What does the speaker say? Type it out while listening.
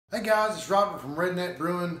Hey guys, it's Robert from Redneck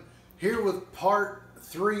Brewing here with part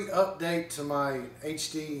 3 update to my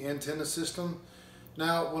HD antenna system.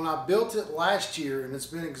 Now, when I built it last year, and it's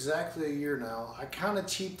been exactly a year now, I kind of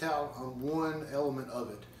cheaped out on one element of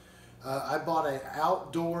it. I bought an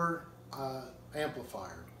outdoor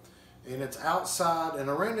amplifier, and it's outside, and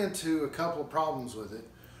I ran into a couple of problems with it.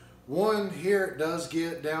 One, here it does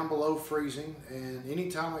get down below freezing, and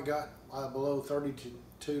anytime I got below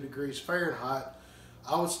 32 degrees Fahrenheit,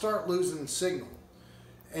 I would start losing signal.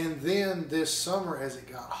 And then this summer, as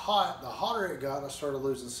it got hot, the hotter it got, I started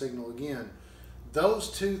losing signal again. Those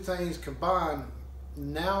two things combined,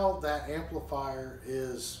 now that amplifier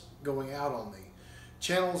is going out on me.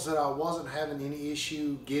 Channels that I wasn't having any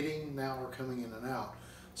issue getting now are coming in and out.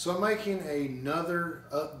 So I'm making another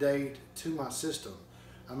update to my system.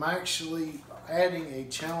 I'm actually adding a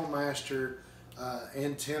Channel Master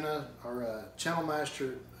antenna, or a Channel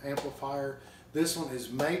Master amplifier. This one is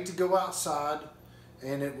made to go outside,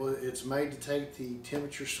 and it's made to take the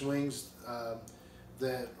temperature swings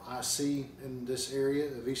that I see in this area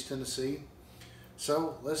of East Tennessee.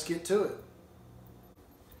 So let's get to it.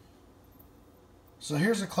 So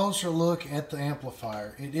here's a closer look at the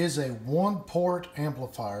amplifier. It is a one-port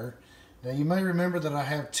amplifier. Now you may remember that I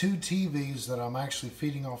have two TVs that I'm actually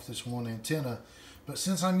feeding off this one antenna, but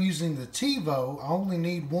since I'm using the TiVo, I only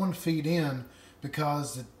need one feed in,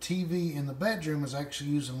 because the TV in the bedroom is actually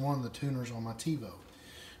using one of the tuners on my TiVo.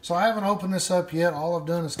 So I haven't opened this up yet. All I've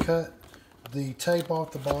done is cut the tape off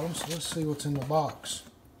the bottom. So let's see what's in the box.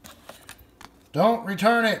 Don't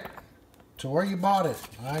return it to where you bought it.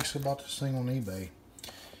 I actually bought this thing on eBay.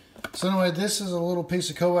 So anyway, this is a little piece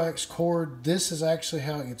of coax cord. This is actually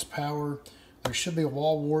how it gets power. There should be a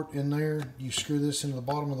wall wart in there. You screw this into the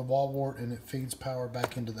bottom of the wall wart and it feeds power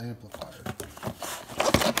back into the amplifier.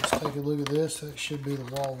 Let's take a look at this. That should be the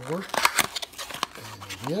wall wart.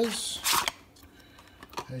 And it is.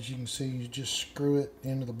 As you can see, you just screw it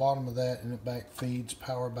into the bottom of that and it back feeds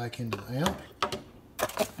power back into the amp.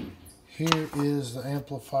 Here is the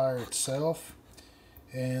amplifier itself.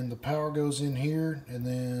 And the power goes in here, and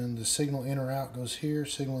then the signal in or out goes here,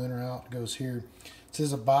 signal in or out goes here. This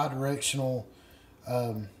is a bi-directional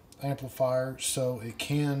amplifier, so it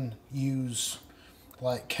can use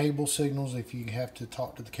like cable signals if you have to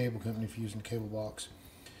talk to the cable company if you're using a cable box.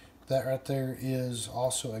 That right there is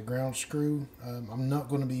also a ground screw. I'm not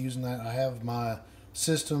going to be using that. I have my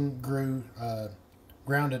system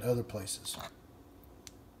grounded other places.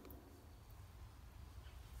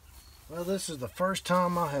 Well, this is the first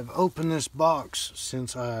time I have opened this box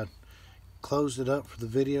since I closed it up for the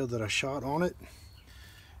video that I shot on it.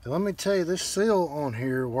 And let me tell you, this seal on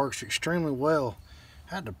here works extremely well.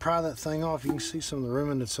 I had to pry that thing off. You can see some of the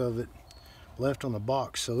remnants of it left on the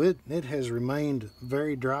box. So it has remained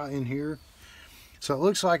very dry in here. So it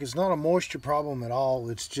looks like it's not a moisture problem at all.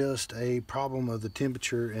 It's just a problem of the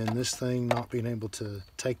temperature and this thing not being able to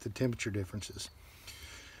take the temperature differences.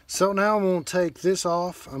 So now I'm going to take this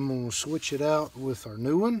off. I'm going to switch it out with our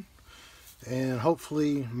new one, and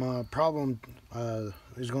hopefully my problem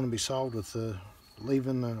is going to be solved with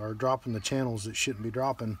leaving or dropping the channels that shouldn't be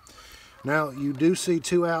dropping. Now you do see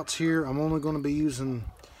two outs here. I'm only going to be using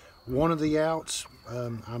one of the outs.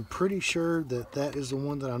 I'm pretty sure that that is the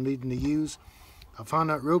one that I'm needing to use. I'll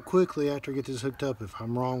find out real quickly after I get this hooked up if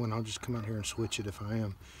I'm wrong, and I'll just come out here and switch it if I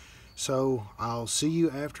am. So I'll see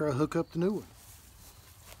you after I hook up the new one.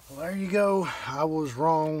 Well, there you go. I was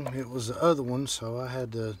wrong. It was the other one, so I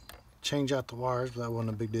had to change out the wires, but that wasn't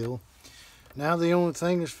a big deal. Now the only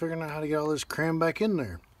thing is figuring out how to get all this crammed back in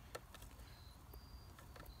there.